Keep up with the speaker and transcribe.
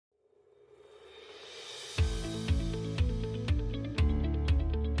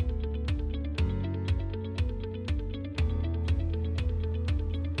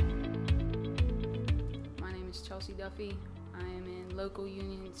Duffy. I am in local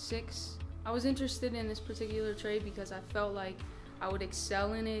union 6. I was interested in this particular trade because I felt like I would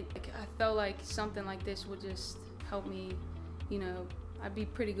excel in it. I felt like something like this would just help me, I'd be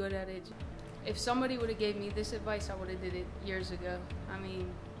pretty good at it. If somebody would have gave me this advice, I would have did it years ago. I mean,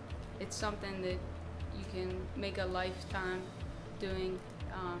 it's something that you can make a lifetime doing.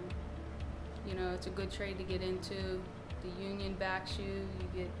 It's a good trade to get into. The union backs you, you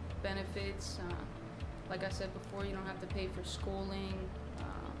get benefits. Like I said before, you don't have to pay for schooling.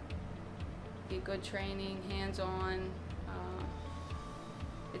 Get good training, hands-on.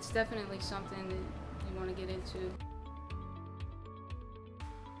 It's definitely something that you want to get into.